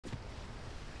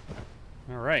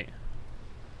All right.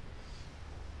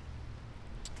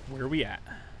 Where are we at?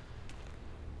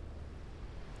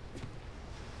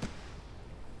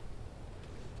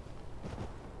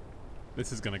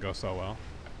 This is gonna go so well.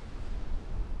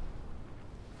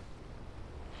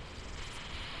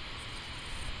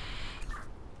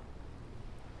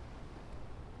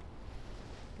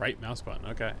 Right mouse button,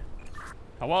 okay.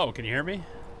 Hello, can you hear me?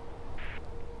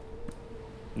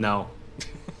 No.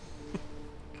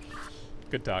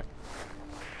 Good talk.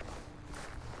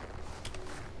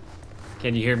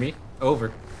 Can you hear me?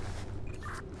 Over.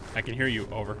 I can hear you,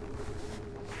 over.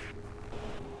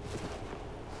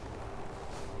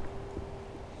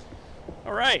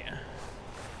 All right.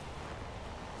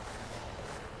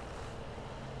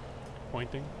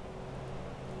 Pointing.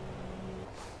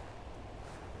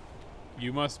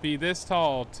 You must be this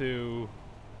tall to...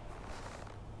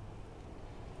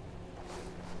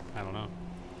 I don't know.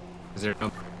 Is there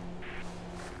no...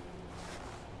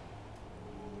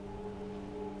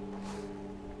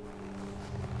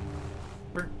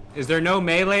 Is there no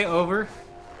melee? Over?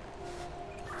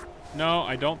 No,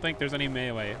 I don't think there's any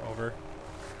melee, over.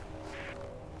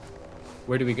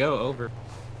 Where do we go? Over.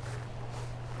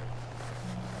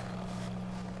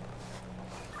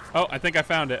 Oh, I think I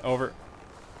found it, over.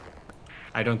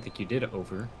 I don't think you did.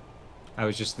 Over. I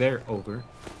was just there. Over.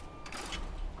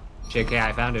 JK,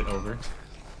 I found it. Over.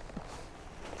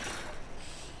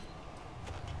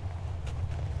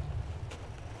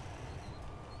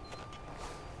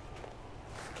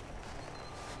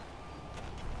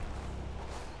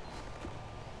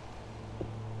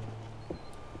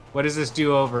 What does this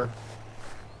do? Over?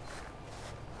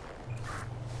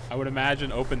 I would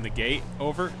imagine open the gate,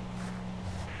 over.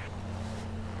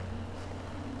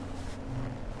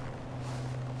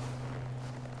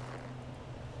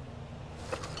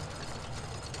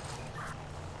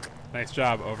 Nice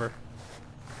job, over.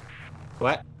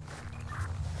 What?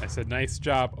 I said nice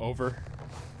job, over.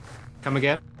 Come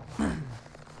again? We're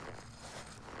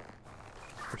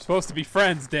supposed to be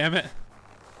friends, damn it.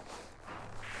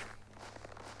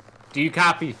 Do you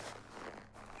copy?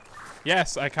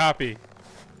 Yes, I copy.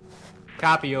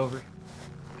 Copy. Over.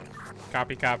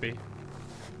 Copy, copy.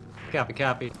 Copy,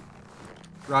 copy.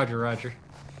 Roger, roger.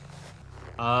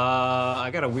 I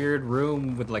got a weird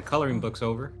room with like coloring books.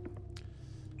 Over.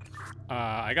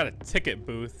 I got a ticket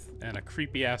booth and a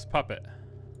creepy ass puppet.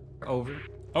 Over.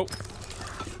 Oh.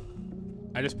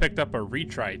 I just picked up a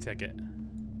retry ticket.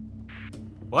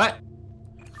 What?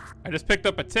 I just picked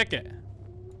up a ticket.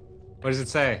 What does it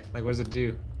say? Like, what does it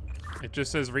do? It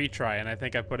just says retry, and I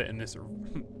think I put it in this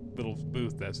little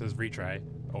booth that says retry,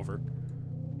 over.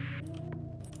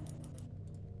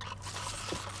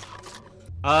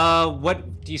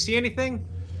 What? Do you see anything?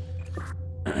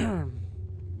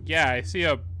 Yeah, I see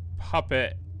a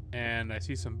puppet, and I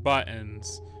see some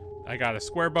buttons. I got a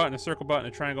square button, a circle button,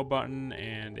 a triangle button,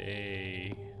 and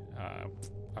a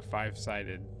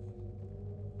five-sided,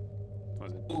 what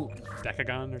was it? Ooh.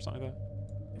 Decagon or something like that?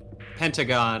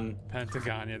 Pentagon.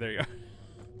 Pentagon, yeah, there you go.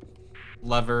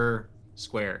 Lever.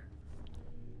 Square.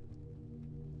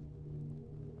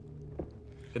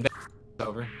 Did that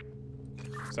over?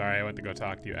 Sorry, I went to go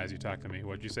talk to you as you talked to me.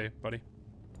 What'd you say, buddy?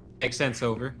 Makes sense.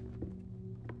 Over.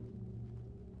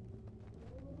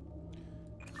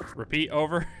 Repeat,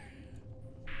 over.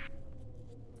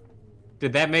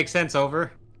 Did that make sense?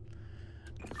 Over.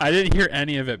 I didn't hear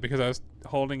any of it because I was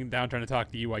holding down trying to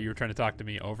talk to you while you were trying to talk to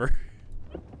me, over.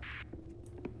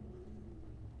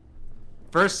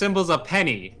 First symbol's a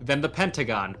penny, then the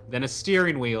pentagon, then a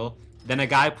steering wheel, then a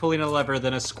guy pulling a lever,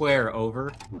 then a square.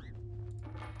 Over.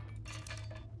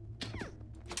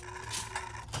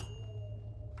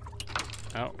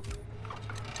 Oh.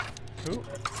 Ooh.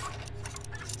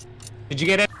 Did you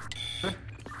get it?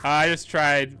 I just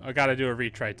tried. I gotta do a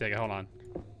retry ticket. Hold on.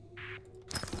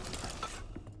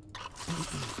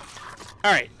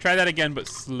 Alright, try that again, but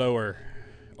slower.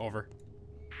 Over.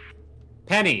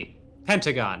 Penny,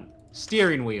 pentagon,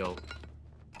 steering wheel,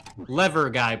 lever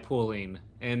guy pulling,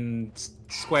 and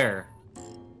square.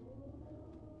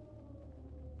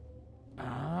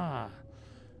 Ah.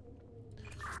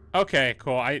 Okay,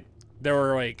 cool. There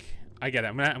were like, I get it.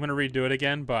 I'm gonna redo it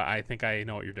again, but I think I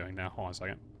know what you're doing now. Hold on a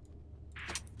second.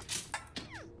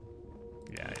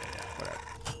 Yeah, whatever.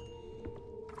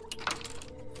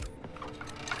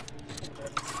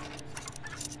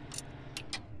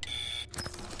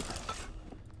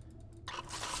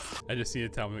 I just need to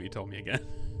tell me what you told me again.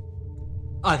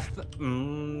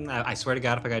 I swear to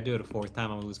God, if I gotta do it a fourth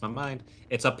time, I'm gonna lose my mind.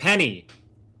 It's a penny,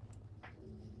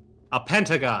 a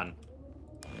pentagon,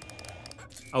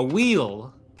 a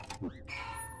wheel,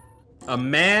 a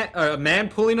man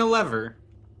pulling a lever,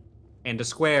 And a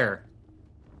square.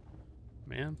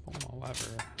 Man, pull my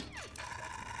lever.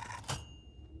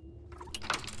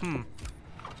 Hmm.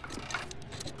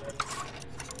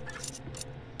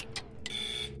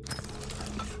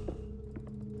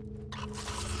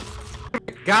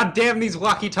 God damn these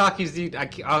walkie-talkies, dude.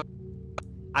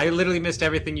 I literally missed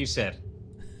everything you said.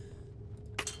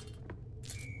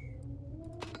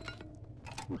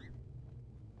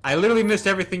 I literally missed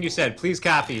everything you said. Please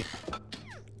copy.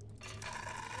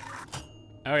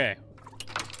 Okay.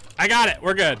 I got it.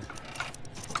 We're good.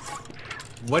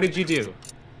 What did you do?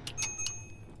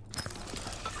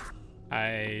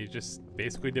 I just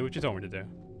basically did what you told me to do.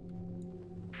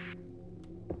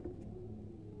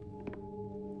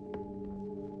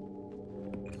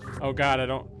 Oh god,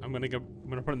 I'm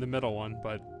gonna put it in the middle one,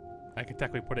 but I could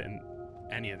technically put it in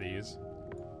any of these.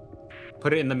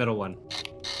 Put it in the middle one.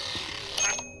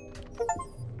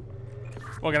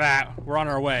 Look at that. We're on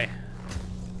our way.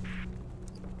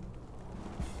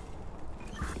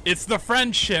 It's the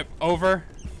friendship. Over.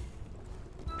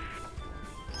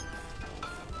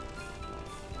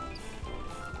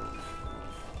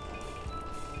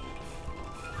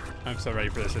 I'm so ready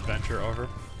for this adventure. Over.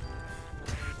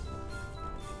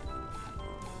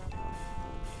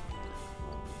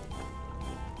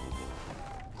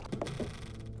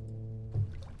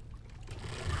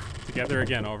 Together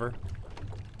again. Over.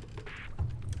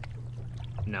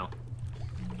 No.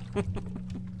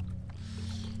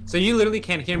 So you literally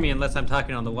can't hear me unless I'm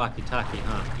talking on the walkie-talkie,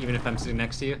 huh? Even if I'm sitting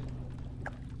next to you?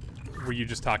 Were you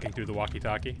just talking through the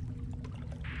walkie-talkie?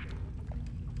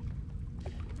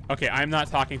 Okay, I'm not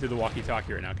talking through the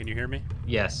walkie-talkie right now. Can you hear me?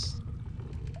 Yes.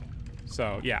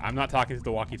 So, yeah, I'm not talking through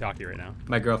the walkie-talkie right now.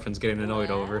 My girlfriend's getting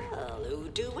annoyed over. Well, who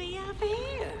do we have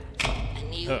here? A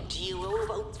new duo of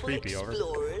hopeful Creepy, over.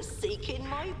 explorers seeking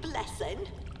my blessing?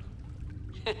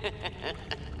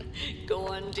 Go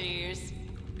on, dears.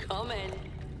 Come in.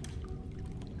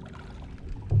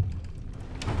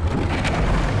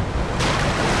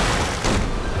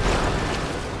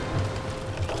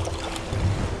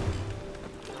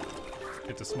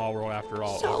 It's a small world after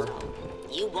all. So, Over.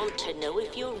 you want to know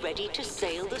if you're ready to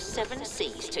sail the seven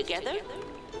seas together?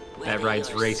 That ride's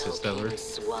racist, over.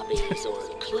 Swabbies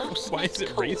or close Why is it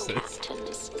racist?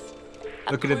 captains.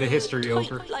 Look into the history, tight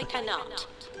over. Like a knot.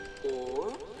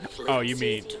 Or Oh, you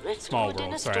mean driftwood small in a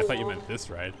world. Sorry, I thought you storm. meant this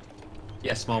ride.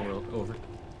 Yeah, small world, over.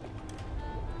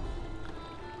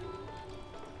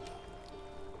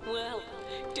 Well,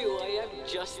 do I have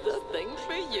just the thing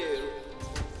for you?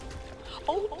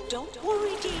 Oh, don't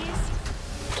worry, dears.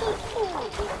 It'll all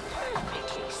be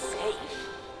perfectly safe.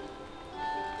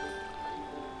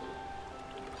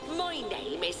 My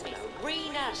name is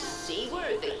Marina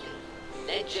Seaworthy,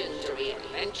 legendary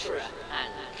adventurer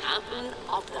and captain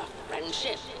of the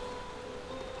Friendship.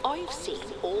 I've seen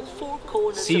all four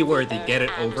corners Seaworthy, of the get it,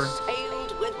 earth and over.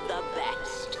 sailed with the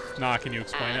best. Nah, can you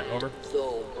explain it? Over.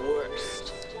 The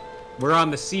worst. We're on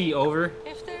the sea, over.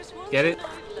 If there's one Get it? thing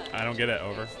I've learned, I don't get it.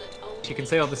 Over. She can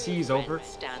sail the seas, over.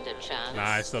 stand a chance Nah,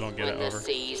 I still don't get when it, the over.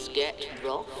 seas get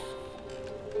rough.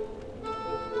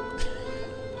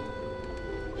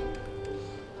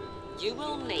 You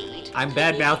will need. I'm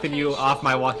bad-mouthing you off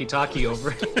my walkie-talkie,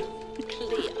 over.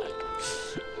 Clear.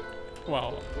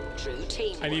 Well, True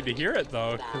teamwork. I need to hear it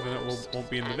though, because then it won't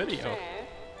be in the and video. fair.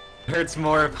 Hurts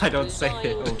more if I don't say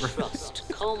it, Loyal over. Trust,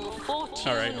 come fortune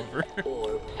Alright, over.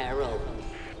 or peril.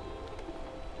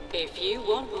 If you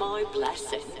want my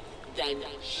blessing, then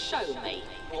show me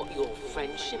what your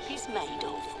friendship is made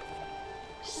of.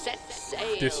 Set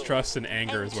sail. Distrust and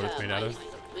anger is what it's made out of.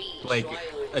 Like,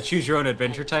 a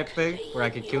choose-your-own-adventure type thing, where I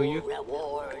could kill you?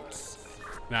 Rewards.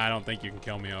 Nah, I don't think you can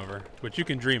kill me. Over. But you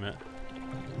can dream it.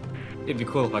 It'd be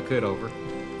cool if I could, over.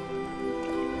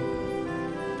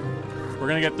 We're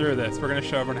gonna get through this. We're gonna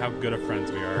show everyone how good of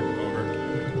friends we are. Over.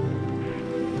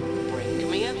 Bring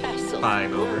me a vessel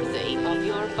Fine, over. worthy of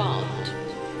your bond.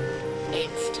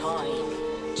 It's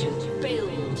time to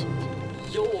build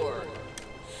your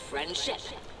friendship.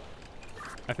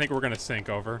 I think we're gonna sink.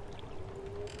 Over.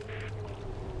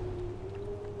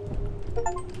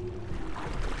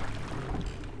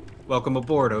 Welcome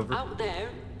aboard, over. Out there,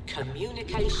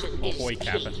 communication is Ahoy, key.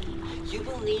 Captain. You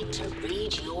will need to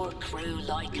read your crew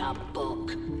like a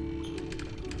book.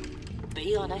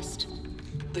 Be honest,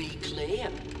 be clear,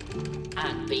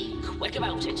 and be quick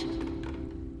about it.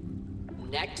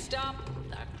 Next up,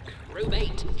 the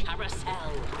crewmate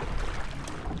carousel.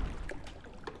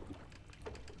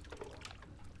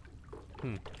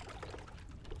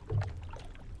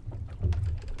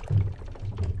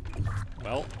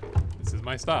 Well, this is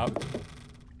my stop.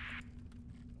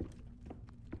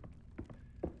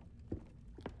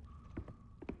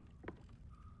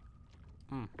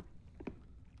 Oh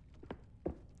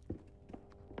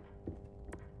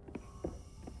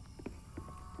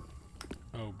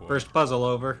boy. First puzzle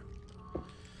over.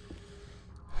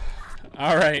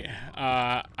 All right.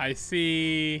 I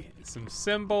see some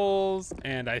symbols,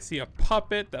 and I see a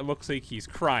puppet that looks like he's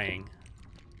crying.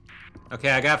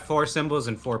 Okay, I got 4 symbols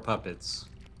and 4 puppets,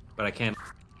 but I can't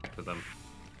interact with them.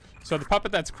 So the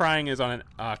puppet that's crying is on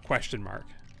a question mark.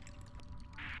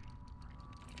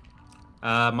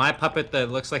 My puppet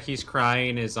that looks like he's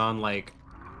crying is on like,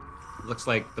 looks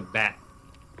like the bat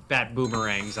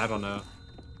boomerangs. I don't know.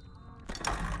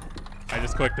 I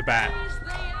just clicked the bat. Here's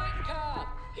the anchor.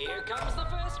 Here comes the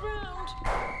first round.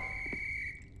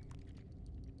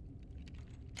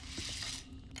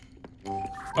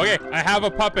 Okay, I have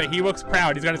a puppet. He looks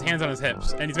proud. He's got his hands on his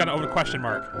hips, and he's got an question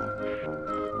mark.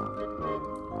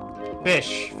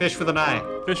 Fish with an eye.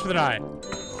 Fish with an eye.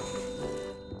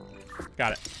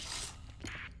 Got it.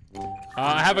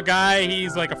 I have a guy.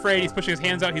 He's like afraid. He's pushing his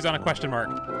hands out. He's on a question mark.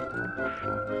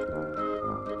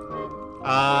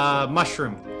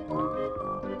 Mushroom.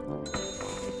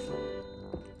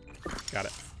 Got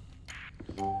it.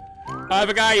 I have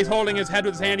a guy. He's holding his head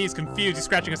with his hand. He's confused. He's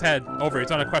scratching his head. Over.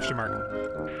 It's on a question mark.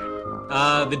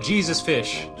 The Jesus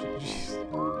fish.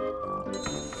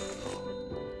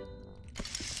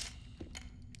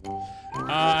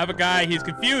 I have a guy. He's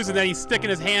confused, and then he's sticking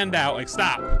his hand out. Like,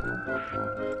 stop.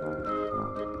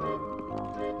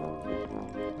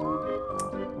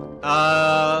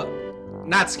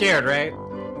 Not scared, right?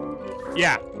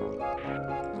 Yeah.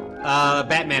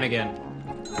 Batman again.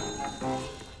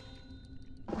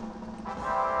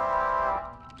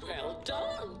 Well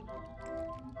done.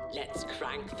 Let's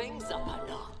crank things up a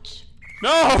notch.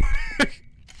 No!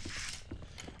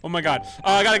 Oh my god.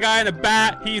 I got a guy in a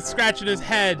bat. He's scratching his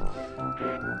head.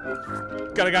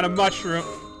 Got a mushroom.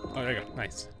 Oh, there you go.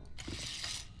 Nice.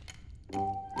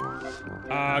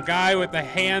 Guy with the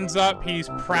hands up. He's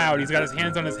proud. He's got his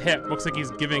hands on his hip. Looks like he's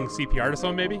giving CPR to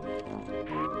someone, maybe?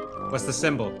 What's the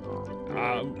symbol?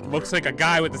 Looks like a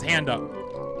guy with his hand up.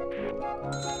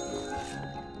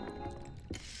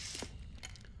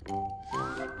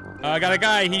 I got a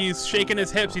guy. He's shaking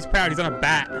his hips. He's proud. He's on a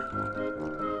bat.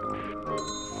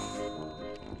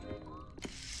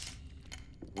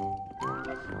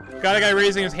 Got a guy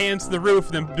raising his hands to the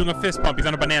roof and then doing a fist pump. He's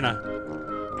on a banana.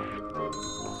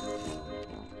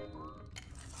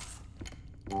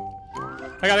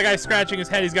 I got a guy scratching his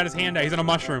head. He's got his hand out. He's on a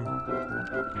mushroom.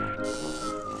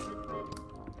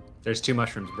 There's 2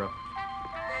 mushrooms, bro.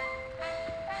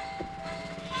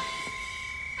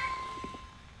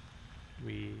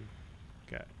 We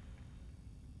got...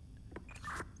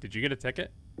 Did you get a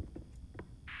ticket?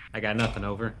 I got nothing,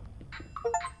 over.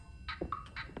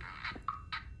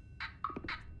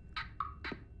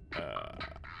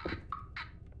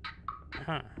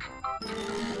 Huh.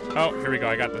 Oh, here we go.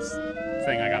 I got this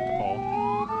thing I got to pull.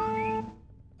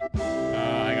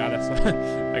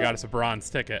 I got us a bronze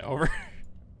ticket. Over.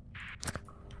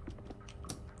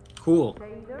 Cool.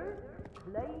 Taylor,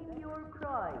 claim your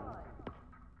prize.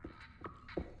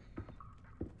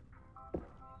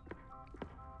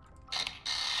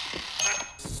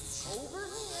 Over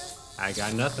here. I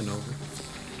got nothing, over.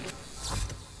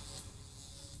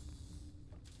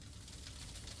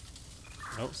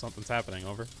 Nope, something's happening.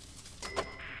 Over.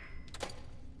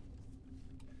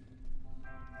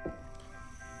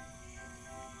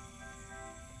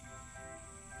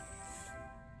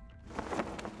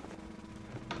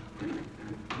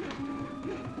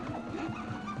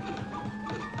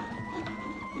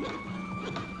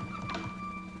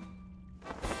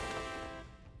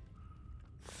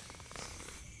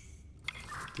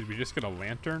 Did we just get a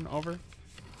lantern? Over?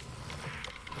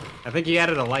 I think he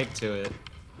added a light to it.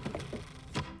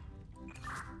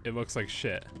 It looks like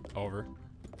shit. Over.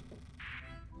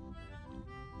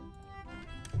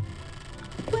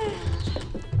 Well,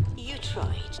 you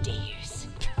tried, dears.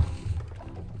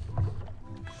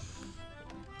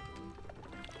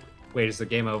 Wait, is the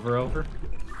game over?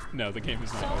 No, the game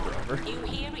is not So, over. you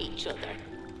hear each other.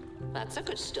 That's a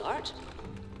good start.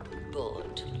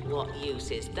 But what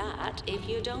use is that if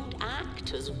you don't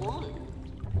act as one?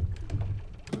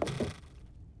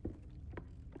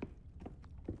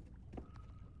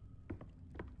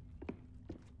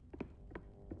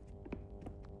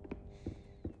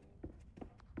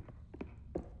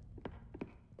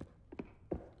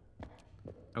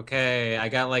 Okay, I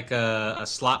got like a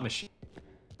slot machine.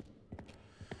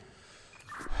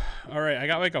 Alright, I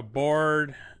got like a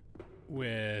board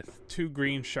with 2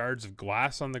 green shards of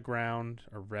glass on the ground,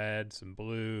 a red, some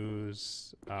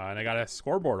blues, and I got a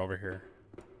scoreboard over here.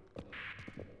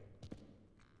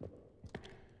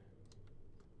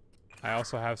 I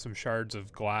also have some shards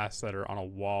of glass that are on a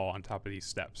wall on top of these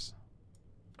steps.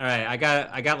 All right,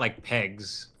 I got like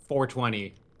pegs,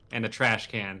 420, and a trash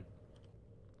can.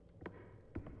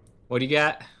 What do you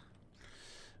got?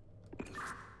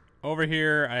 Over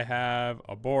here, I have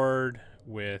a board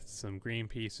with some green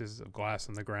pieces of glass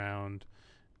on the ground.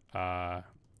 I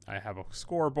have a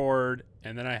scoreboard,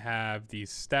 and then I have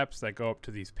these steps that go up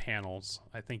to these panels.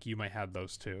 I think you might have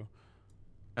those too.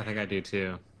 I think I do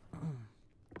too.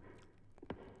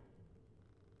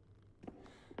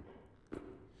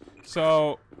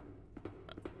 So,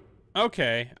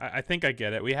 okay, I think I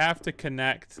get it. We have to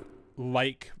connect,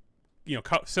 like, you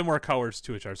know, similar colors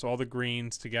to each other. So all the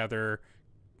greens together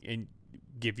and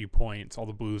give you points. All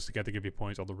the blues together give you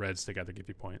points. All the reds together give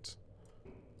you points.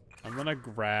 I'm gonna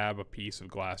grab a piece of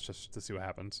glass just to see what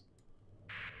happens.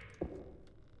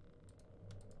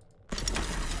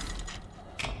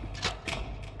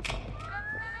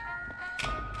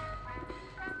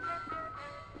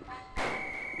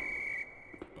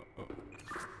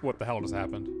 What the hell just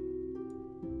happened?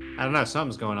 I don't know.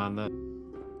 Something's going on though.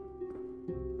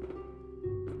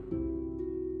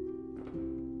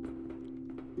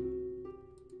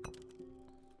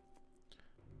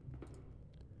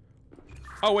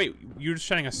 Oh wait, you're just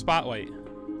shining a spotlight,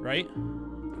 right?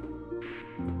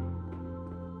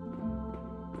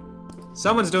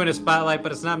 Someone's doing a spotlight,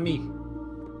 but it's not me.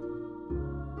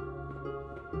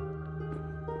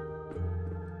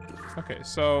 Okay,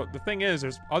 so the thing is,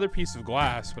 there's other piece of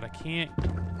glass, but I can't.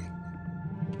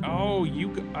 Oh,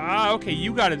 okay,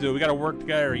 you gotta do it. We gotta work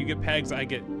together. You get pegs, I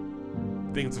get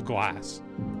things of glass.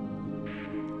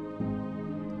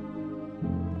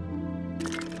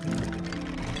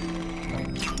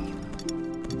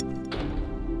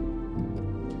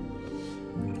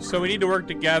 So we need to work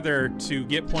together to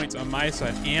get points on my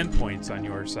side and points on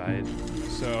your side.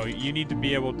 So you need to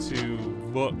be able to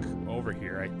look over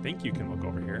here. I think you can look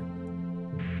over here.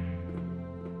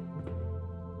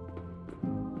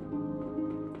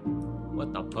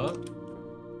 What the fuck?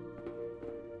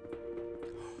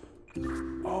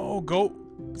 Oh, go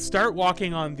start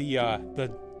walking on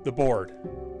the board.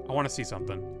 I want to see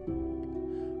something.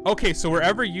 Okay, so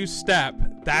wherever you step,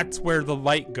 that's where the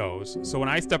light goes. So when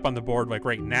I step on the board, like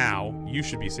right now, you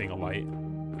should be seeing a light.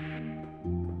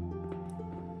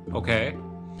 Okay.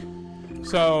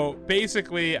 So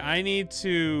basically, I need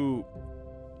to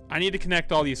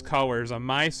connect all these colors on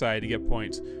my side to get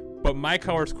points, but my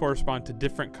colors correspond to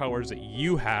different colors that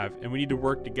you have, and we need to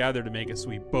work together to make it so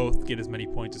we both get as many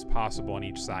points as possible on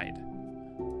each side.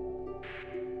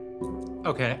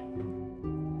 Okay.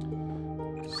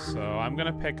 So I'm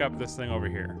gonna pick up this thing over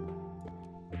here.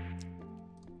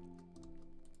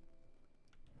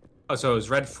 Oh, so is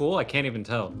red full? I can't even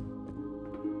tell.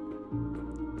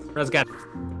 Red's got.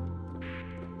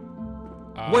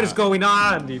 What is going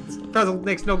on, dude? This puzzle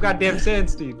makes no goddamn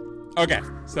sense, dude. Okay,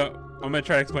 so I'm gonna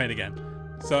try to explain it again.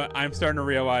 So I'm starting to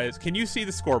realize. Can you see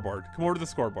the scoreboard? Come over to the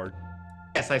scoreboard.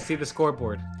 Yes, I see the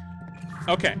scoreboard.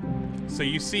 Okay, so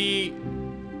you see.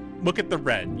 Look at the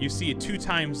red. You see a 2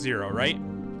 times 0, right?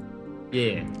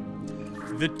 Yeah.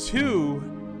 The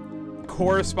 2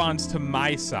 corresponds to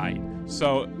my side.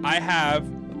 So I have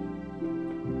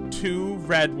 2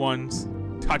 red ones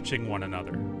touching one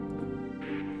another.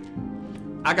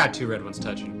 I got 2 red ones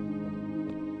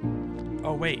touching.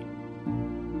 Oh, wait.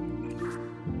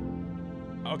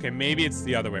 Okay, maybe it's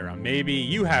the other way around. Maybe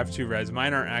you have 2 reds.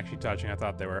 Mine aren't actually touching. I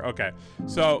thought they were. Okay,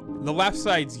 so the left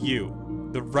side's you.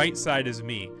 The right side is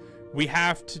me. We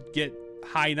have to get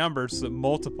high numbers so it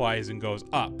multiplies and goes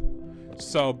up.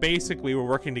 So basically, we're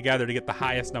working together to get the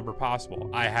highest number possible.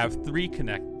 I have 3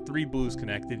 blues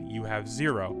connected. You have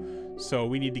 0. So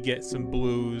we need to get some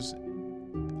blues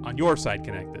on your side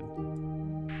connected.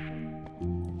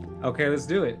 Okay, let's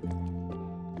do it.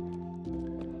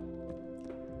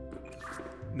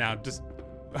 Now, just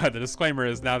the disclaimer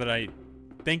is, now that I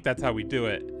think that's how we do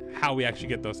it, how we actually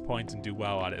get those points and do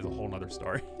well at it is a whole nother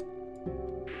story.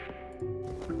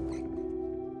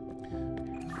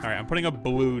 All right, I'm putting a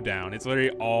blue down. It's literally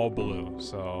all blue.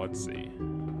 So let's see.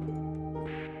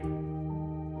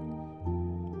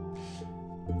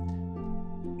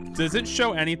 Does it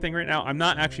show anything right now? I'm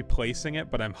not actually placing it,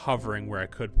 but I'm hovering where I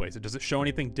could place it. Does it show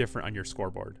anything different on your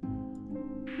scoreboard?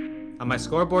 On my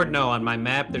scoreboard, no. On my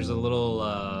map, there's a little,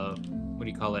 what do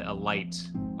you call it? A light.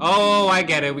 Oh, I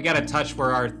get it. We got to touch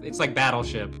where our, it's like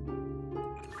Battleship.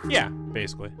 Yeah,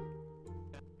 basically.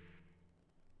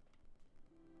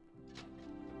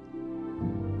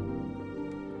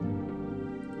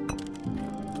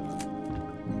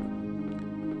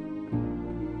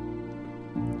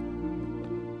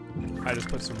 I just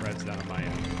put some reds down on my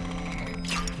end.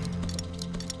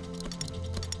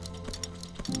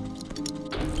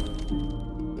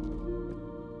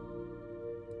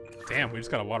 Damn, we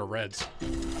just got a lot of reds.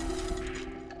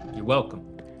 You're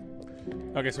welcome.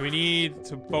 Okay, so we need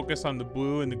to focus on the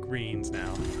blue and the greens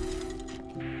now.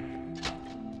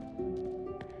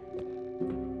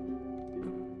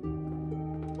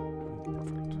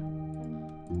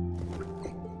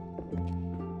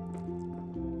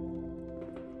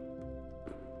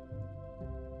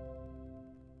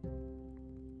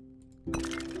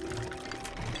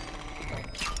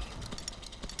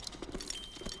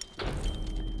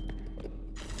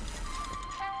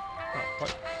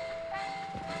 What?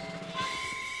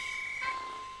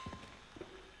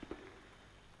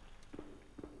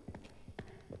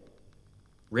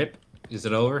 Rip, is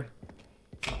it over?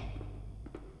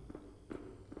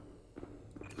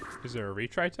 Is there a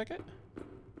retry ticket?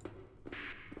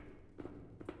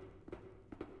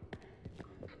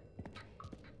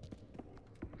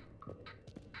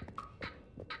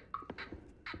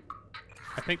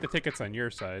 I think the ticket's on your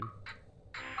side.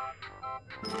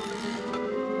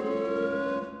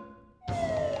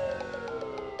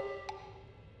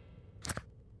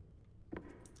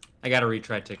 I got a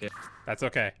retry ticket. That's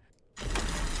okay.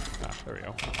 Ah, there we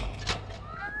go.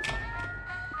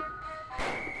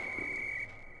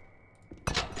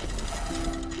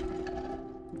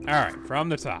 Alright, from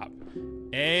the top.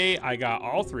 A, I got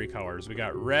all three colors. We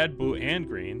got red, blue, and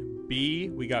green. B,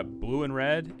 we got blue and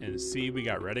red. And C, we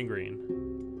got red and green.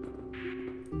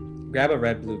 Grab a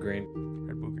red, blue, green.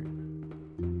 Red, blue, green.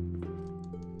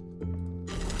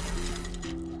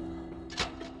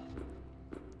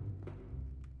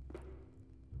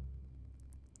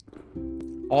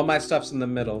 All my stuff's in the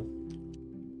middle.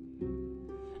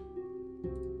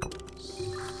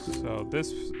 So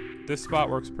this spot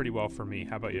works pretty well for me.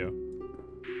 How about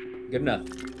you? Good enough.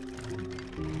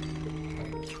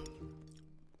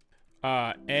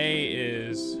 A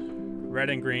is red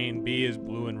and green, B is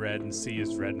blue and red, and C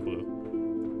is red and blue.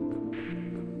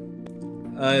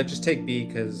 Just take B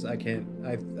because I can't.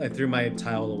 I threw my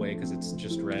tile away because it's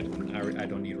just red, and I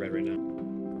don't need red right now.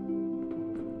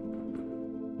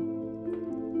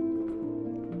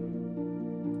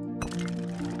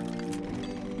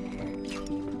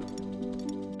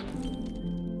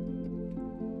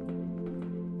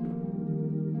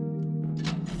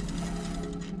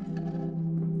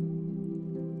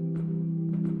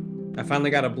 I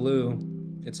finally got a blue.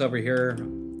 It's over here.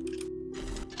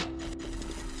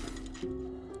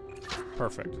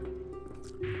 Perfect.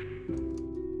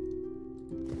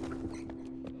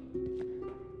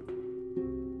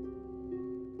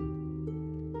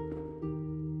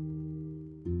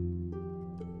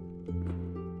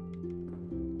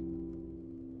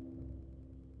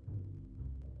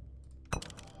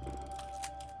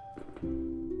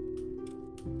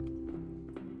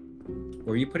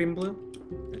 Were you putting blue?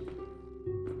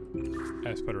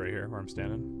 I just put it right here where I'm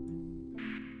standing.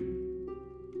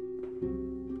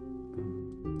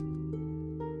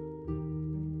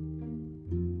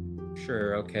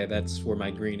 Sure, okay, that's where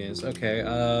my green is. Okay,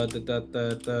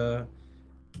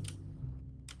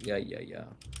 yeah.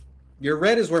 Your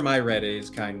red is where my red is,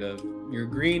 kind of. Your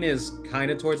green is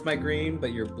kind of towards my green,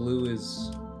 but your blue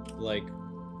is, like,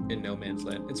 in no man's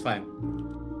land. It's fine.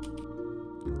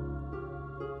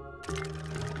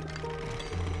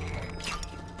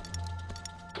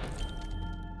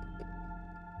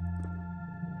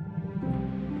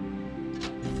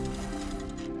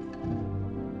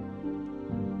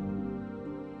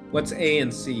 What's A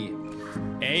and C?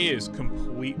 A is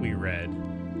completely red.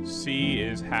 C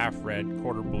is half red,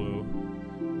 quarter blue.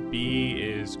 B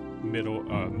is middle,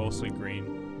 mostly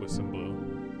green with some blue.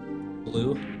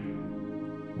 Blue?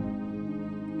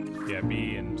 Yeah,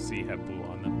 B and C have blue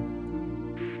on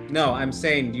them. No, I'm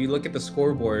saying, you look at the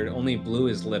scoreboard, only blue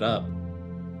is lit up.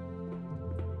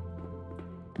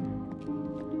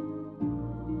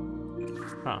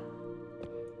 Huh.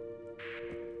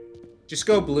 Just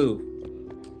go blue.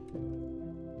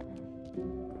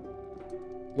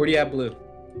 Where do you have blue?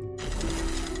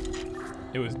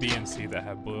 It was B and C that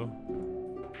have blue.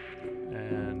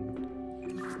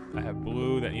 And I have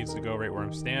blue that needs to go right where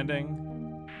I'm standing.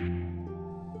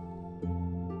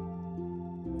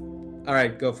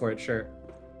 Alright, go for it, sure.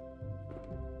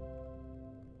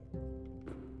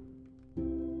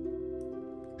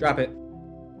 Drop it.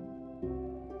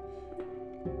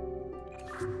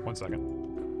 1 second.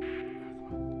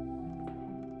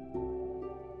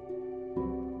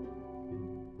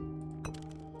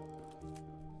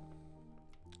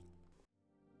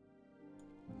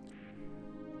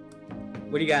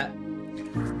 What do you got?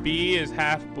 B is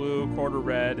half blue, quarter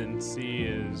red, and C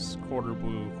is quarter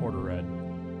blue, quarter red.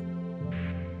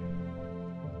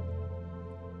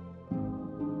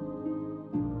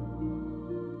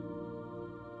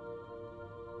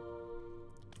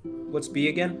 What's B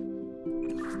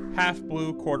again? Half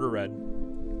blue, quarter red.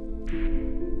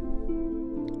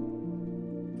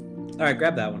 All right,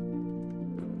 grab that one.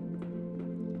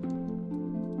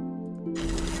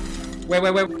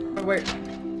 Wait.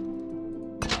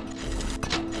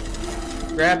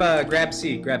 Grab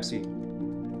C. Grab C.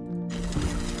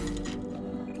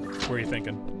 What are you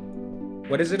thinking?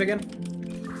 What is it again?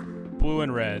 Blue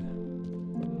and red.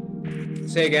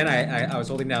 Say again. I was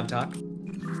holding down talk.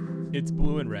 It's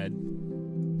blue and red.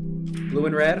 Blue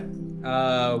and red.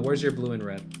 Where's your blue and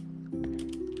red?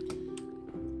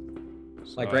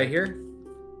 Like right here?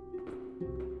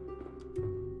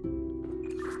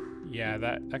 Yeah,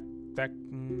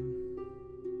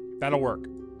 that'll work.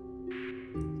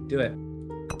 Do it.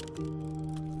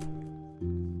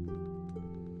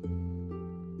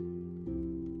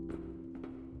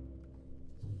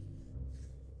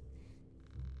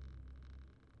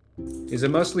 Is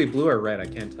it mostly blue or red? I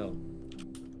can't tell.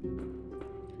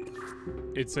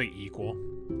 It's like equal.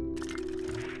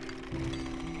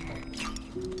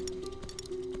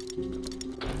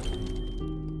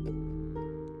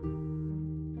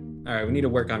 All right, we need to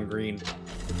work on green.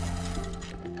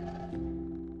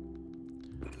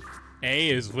 A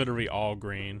is literally all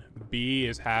green. B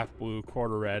is half blue,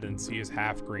 quarter red, and C is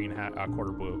half green,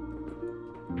 quarter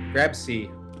blue. Grab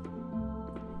C.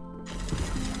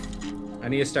 I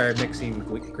need to start mixing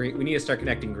green. We need to start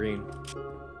connecting green.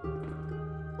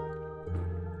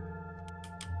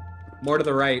 More to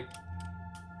the right.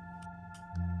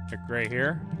 Like right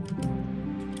here.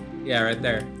 Yeah, right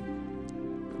there.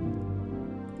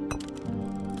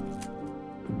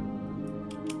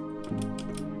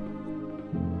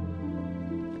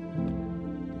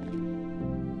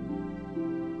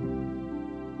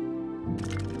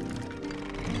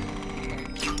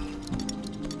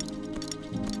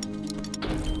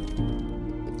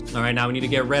 All right, now we need to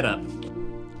get red up.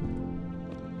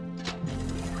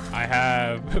 I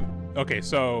have... Okay,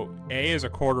 so A is a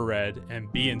quarter red,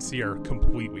 and B and C are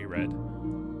completely red.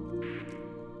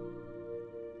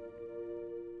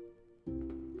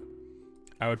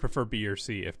 I would prefer B or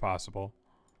C if possible.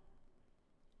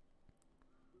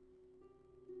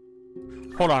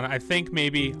 Hold on, I think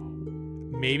maybe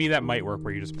that might work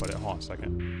where you just put it. Hold on a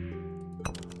second.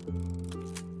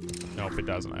 Nope, it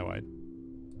doesn't. I lied.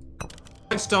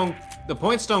 The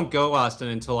points don't go, Austin,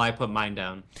 until I put mine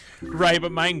down. Right,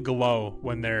 but mine glow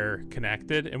when they're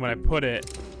connected, and when I put it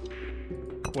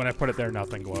there,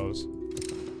 nothing glows.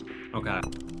 Okay.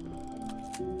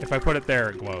 If I put it there,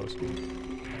 it glows.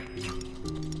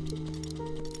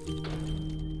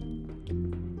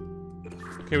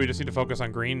 Okay, we just need to focus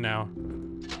on green now.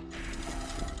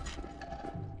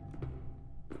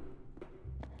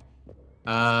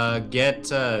 Get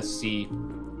C.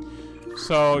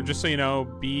 So, just so you know,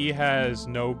 B has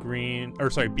no green,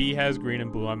 or sorry, B has green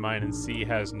and blue on mine, and C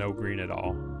has no green at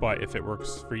all. But if it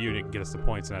works for you to get us the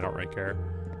points, then I don't really care.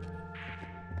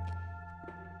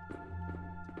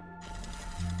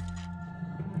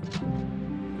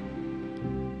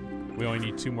 We only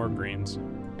need 2 more greens.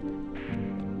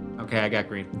 Okay, I got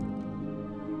green.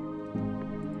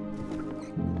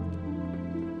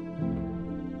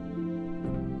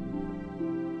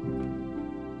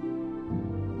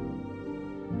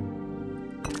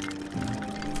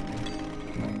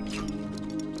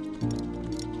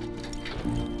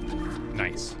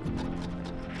 Nice.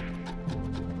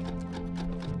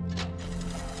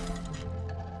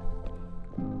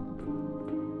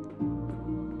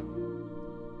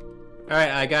 All right,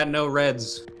 I got no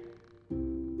reds.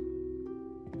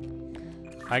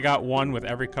 I got 1 with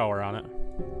every color on it.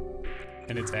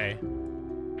 And it's A.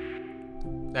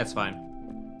 That's fine.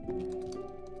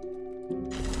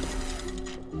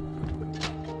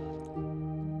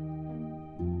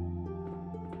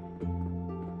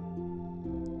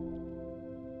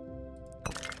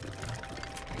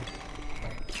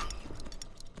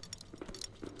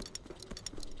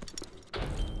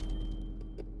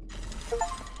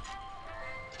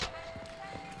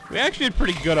 We actually did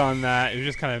pretty good on that. We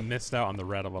just kind of missed out on the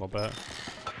red a little bit.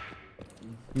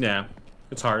 Yeah,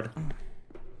 it's hard.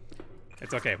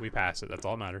 It's okay. We passed it. That's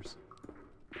all that matters.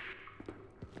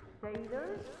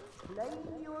 Sailors, claim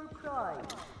your prize.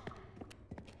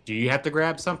 Do you have to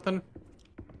grab something?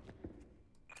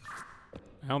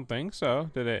 I don't think so.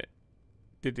 Did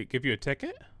it give you a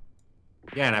ticket?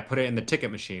 Yeah, and I put it in the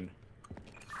ticket machine.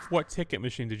 What ticket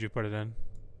machine did you put it in?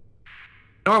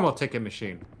 Normal ticket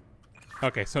machine.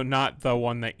 Okay, so not the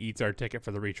one that eats our ticket for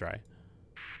the retry.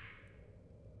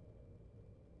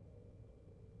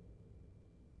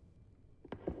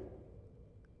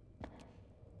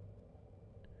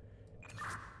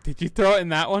 Did you throw it in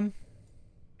that one?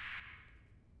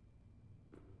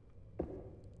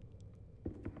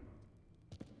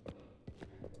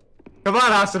 Come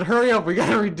on, Austin, hurry up. We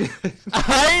gotta redo it.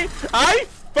 I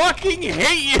fucking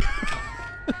hate you.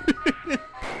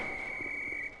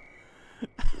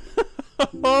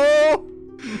 Oh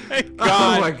my god.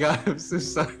 Oh my god, I'm so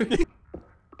sorry.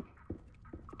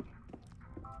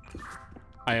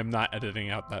 I am not editing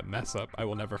out that mess up. I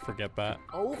will never forget that.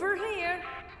 Over here.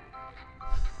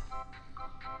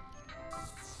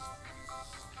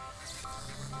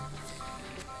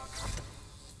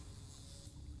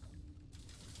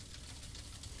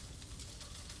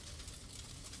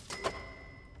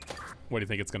 What do you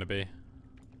think it's gonna be?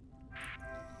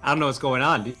 I don't know what's going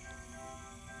on, dude.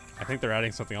 I think they're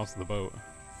adding something else to the boat.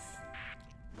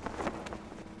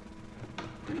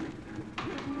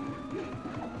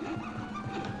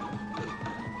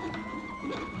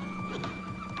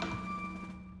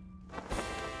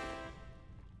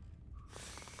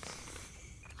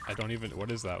 I don't even,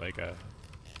 what is that, like a,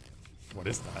 what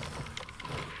is that?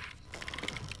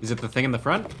 Is it the thing in the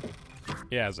front?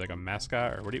 Yeah, it's like a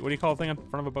mascot, or what do you call a thing in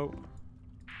front of a boat?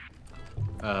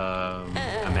 A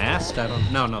mast? I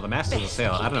don't, no, the mast is a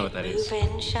sail. I don't know what that is. Move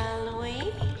in, shall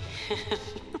we?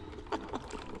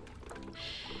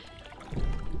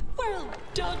 Well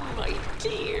done, my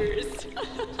dears.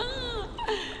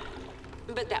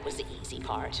 But that was the easy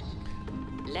part.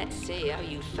 Let's see how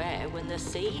you fare when the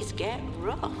seas get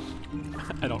rough.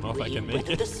 I don't know if Will I you can make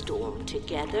weather it. the storm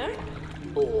together,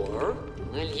 or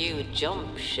will you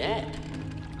jump ship?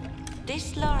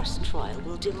 This last trial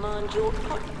will demand your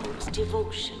utmost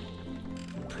devotion.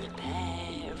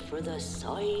 Prepare for the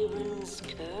siren's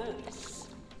curse.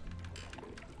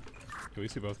 At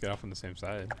least we both get off on the same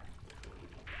side.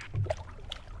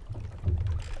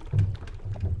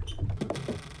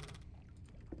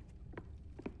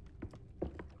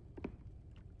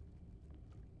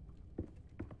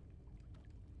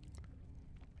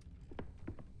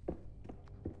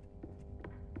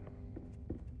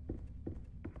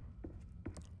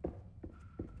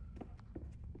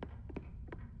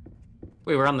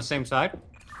 Wait, we're on the same side?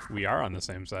 We are on the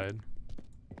same side.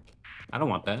 I don't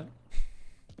want that.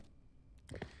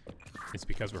 It's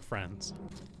because we're friends.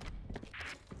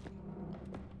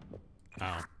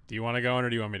 Oh. Do you want to go in or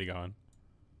do you want me to go in?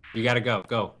 You gotta go.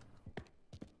 Go.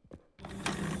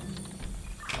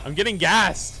 I'm getting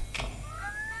gassed!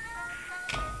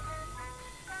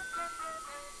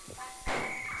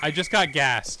 I just got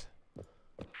gassed.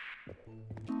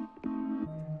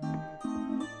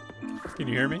 Can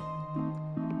you hear me?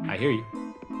 I hear you.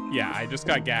 Yeah, I just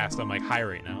got gassed. I'm like high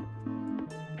right now.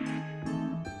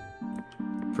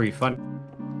 Pretty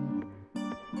fun.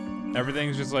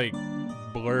 Everything's just like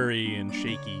blurry and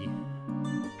shaky.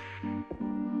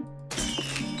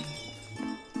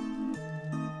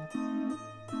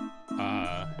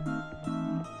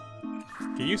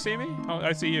 Can you see me? Oh,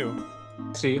 I see you.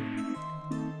 See you.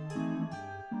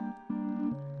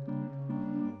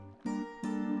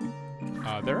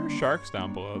 There are sharks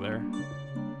down below there.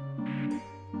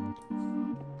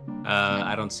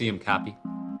 I don't see him, copy.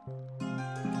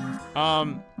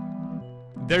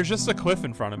 There's just a cliff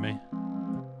in front of me.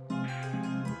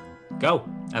 Go.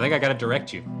 I think I gotta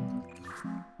direct you.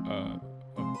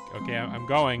 Okay, I'm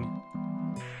going.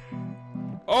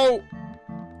 Oh!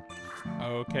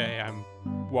 Okay, I'm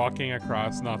walking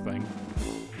across nothing.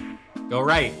 Go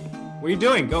right. What are you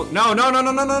doing? Go. No,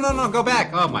 go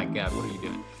back. Oh my god, what are you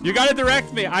doing? You gotta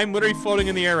direct me. I'm literally floating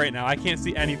in the air right now. I can't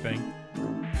see anything.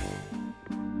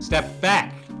 Step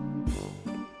back.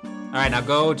 Alright, now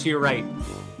go to your right.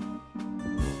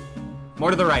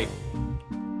 More to the right.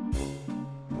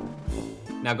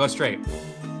 Now go straight.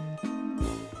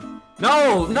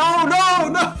 No!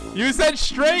 You said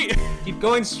straight! Keep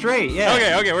going straight,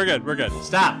 yeah. Okay, we're good.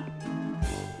 Stop.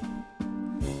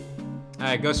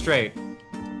 Alright, go straight.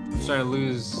 I'm starting to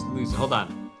lose. Hold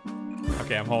on.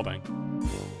 Okay, I'm holding.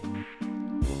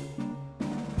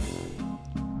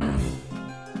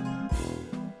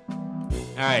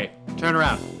 Alright, turn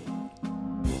around.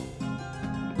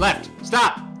 Left.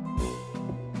 Stop.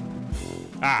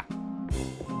 Ah.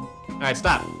 Alright,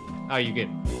 stop. Oh, you good.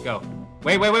 Go.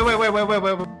 Wait. Alright,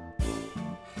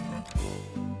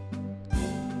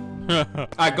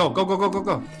 go.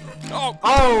 Oh!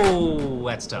 Oh,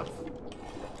 that's tough.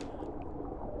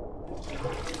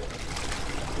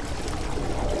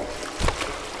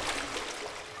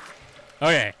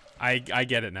 Okay, I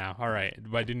get it now. Alright,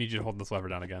 but I do need you to hold this lever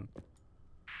down again.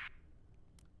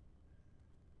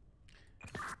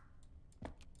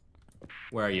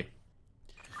 Where are you?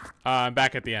 I'm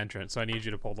back at the entrance, so I need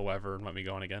you to pull the lever and let me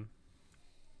go in again.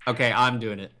 Okay, I'm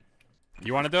doing it.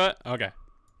 You want to do it? Okay.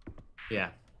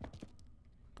 Yeah.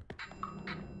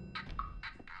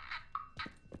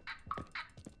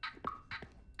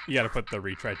 You gotta put the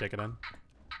retry ticket in.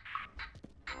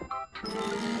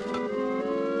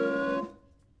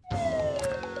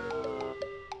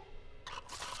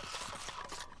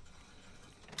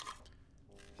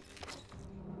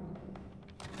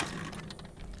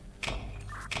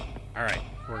 Alright,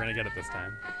 we're gonna get it this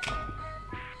time.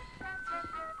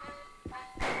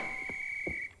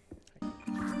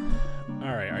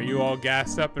 Alright, are you all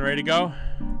gassed up and ready to go?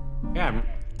 Yeah.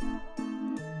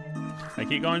 I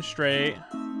keep going straight.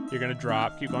 You're gonna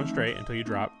drop. Keep going straight until you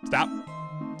drop. Stop.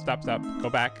 Stop, stop. Go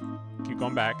back. Keep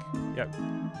going back. Yep.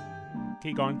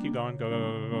 Keep going, keep going. Go, go,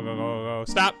 go, go, go, go, go.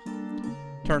 Stop.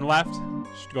 Turn left.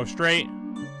 Go straight.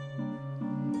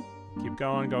 Keep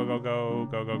going. Go, go, go,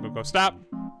 go, go, go, go. Stop.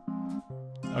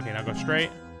 Okay, now go straight.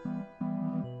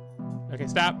 Okay,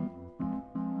 stop.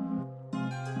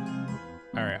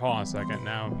 Alright, hold on a second.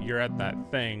 Now you're at that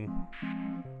thing.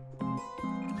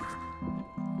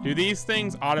 Do these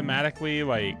things automatically,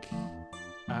 like...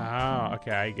 Oh,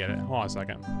 okay, I get it. Hold on a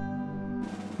second.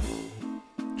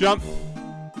 Jump!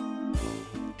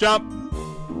 Jump!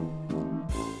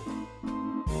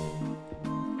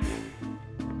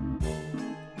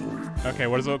 Okay,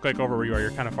 what does it look like over where you are?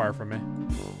 You're kind of far from me.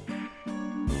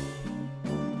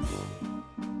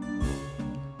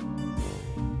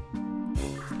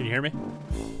 Can you hear me?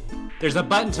 There's a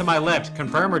button to my left.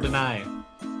 Confirm or deny.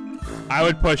 I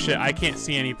would push it. I can't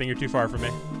see anything. You're too far from me.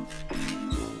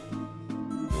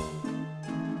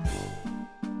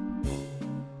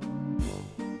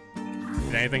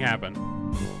 Did anything happen?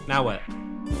 Now what?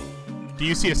 Do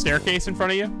you see a staircase in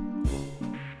front of you?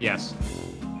 Yes.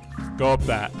 Go up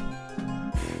that.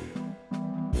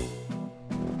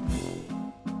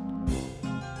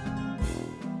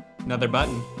 Another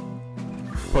button.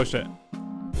 Push it.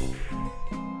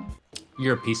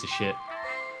 You're a piece of shit.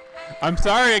 I'm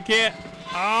sorry, I can't.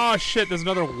 Oh, shit, there's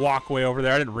another walkway over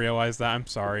there. I didn't realize that. I'm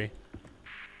sorry.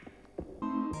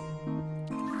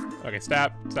 Okay,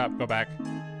 stop. Stop. Go back.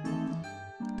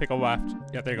 Take a left.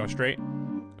 Yeah, there you go. Straight.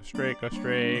 Go straight. Go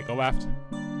straight. Go left.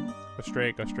 Go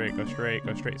straight. Go straight. Go straight.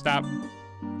 Go straight. Stop.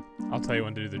 I'll tell you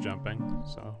when to do the jumping.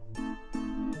 So.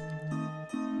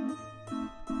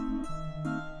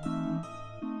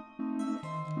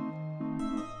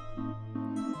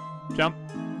 Jump.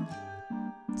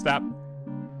 Stop.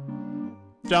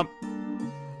 Jump.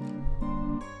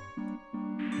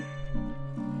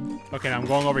 Okay, now I'm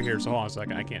going over here, so hold on a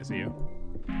second. I can't see you.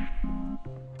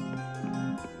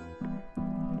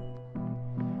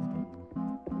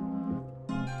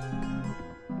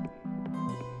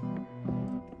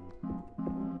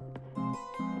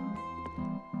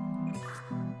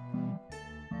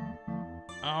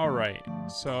 Alright,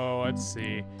 so let's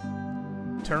see.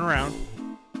 Turn around.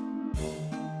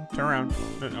 Turn around.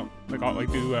 No,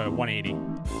 like do 180.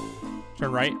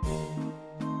 Turn right.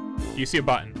 Do you see a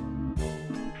button?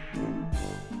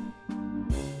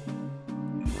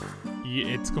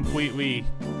 It's completely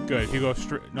good. If you go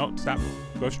straight, no, stop.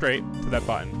 Go straight to that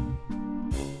button.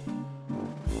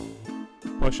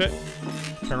 Push it.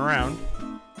 Turn around.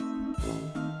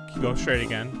 Go straight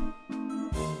again.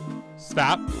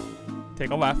 Stop.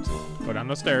 Take a left. Go down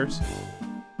those stairs.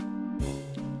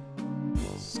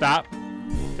 Stop.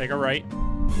 Take a right.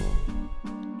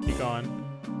 Keep going.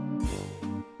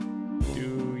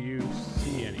 Do you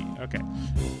see any? Okay.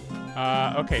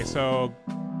 Okay, so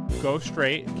go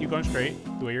straight. Keep going straight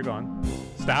the way you're going.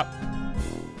 Stop.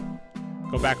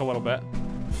 Go back a little bit.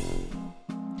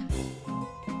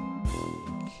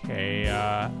 Okay,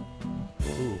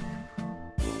 ooh.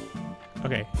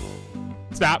 Okay.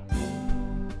 Stop.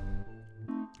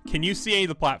 Can you see any of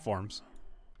the platforms?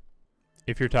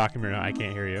 If you're talking right now, I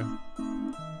can't hear you.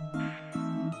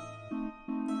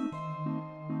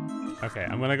 Okay,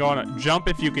 I'm gonna go on a jump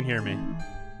if you can hear me.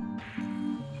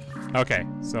 Okay,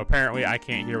 so apparently I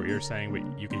can't hear what you're saying, but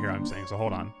you can hear what I'm saying, so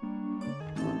hold on.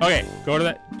 Okay, go to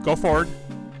that, go forward.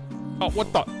 Oh,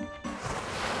 what the?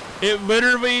 It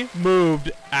literally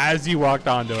moved as you walked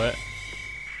onto it.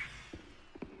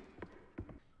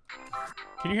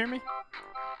 Can you hear me?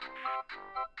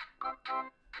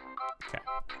 Okay.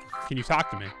 Can you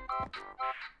talk to me?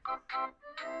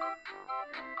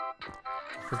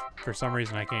 For some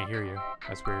reason, I can't hear you.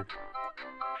 That's weird.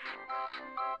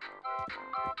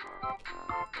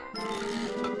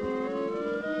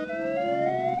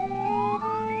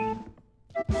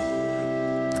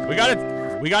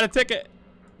 We got a ticket.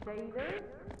 Sailors,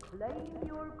 claim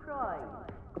your prize.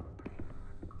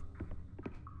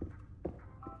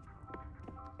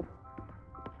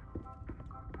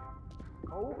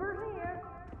 Over here.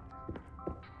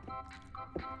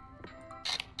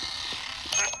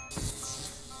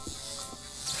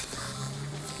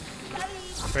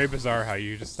 Very bizarre how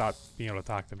you just stopped being able to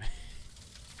talk to me.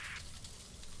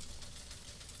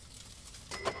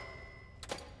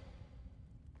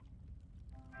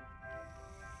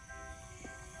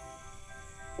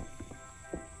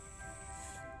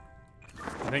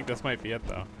 I think this might be it,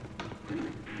 though.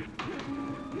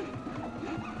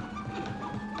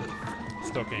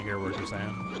 Still can't hear what you're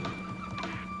saying.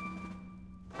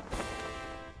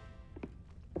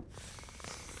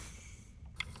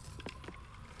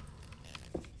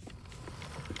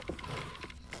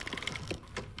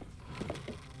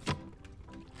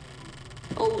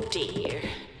 Oh dear.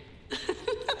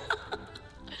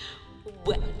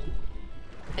 Well,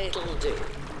 it'll do.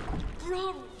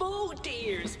 Bravo,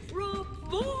 dears,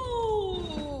 bravo!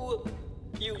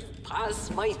 You've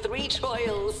passed my 3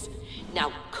 trials.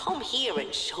 Now come here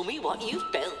and show me what you've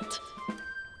built.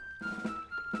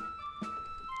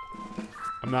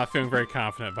 I'm not feeling very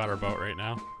confident about our boat right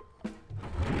now.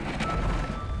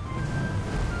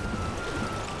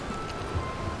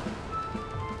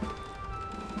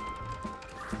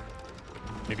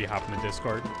 Maybe hop in the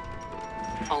Discord.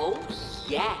 Oh,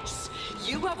 yes.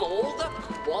 You have all the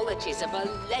qualities of a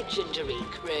legendary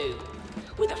crew.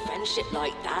 With a friendship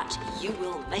like that, you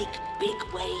will make big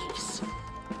waves.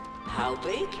 How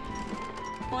big?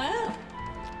 Well,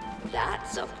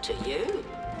 that's up to you.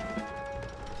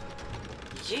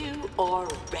 You are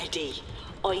ready.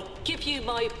 I give you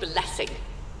my blessing.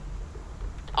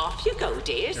 Off you go,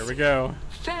 dears. Here we go.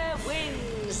 Fair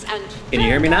winds and Can you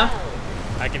hear me now?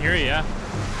 I can hear you, yeah.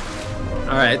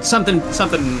 All right, something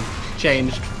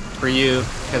changed for you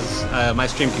because my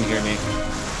stream can hear me.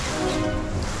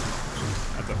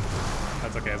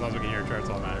 That's okay. As long as we can hear each other, that's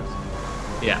all that matters.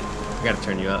 Yeah, I gotta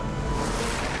turn you up.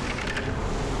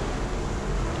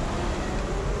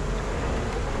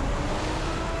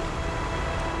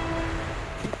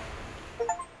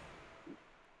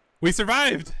 We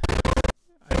survived!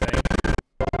 I think.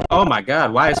 Oh my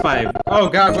god, why is my... Oh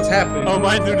god, what's happening? Oh,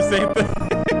 mine's doing the same thing.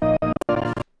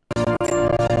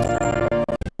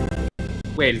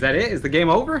 Wait, is that it? Is the game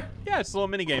over? Yeah, it's a little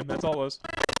mini game. That's all it was.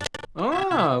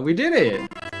 Oh, we did it.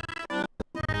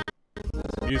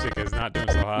 Music is not doing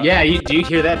so hot. Yeah, do you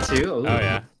hear that too? Ooh. Oh,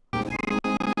 yeah.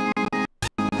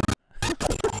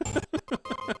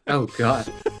 Oh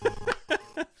god.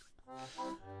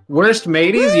 Worst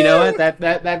mateys, you know what?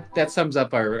 That sums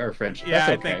up our friendship. Yeah,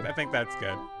 That's okay. I think that's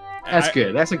good. That's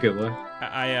good. That's a good one.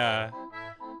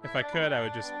 If I could, I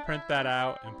would just print that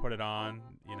out and put it on,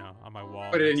 you know, on my wall.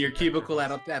 Put it in next your to cubicle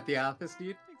pictures. at the office,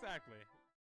 dude. Exactly.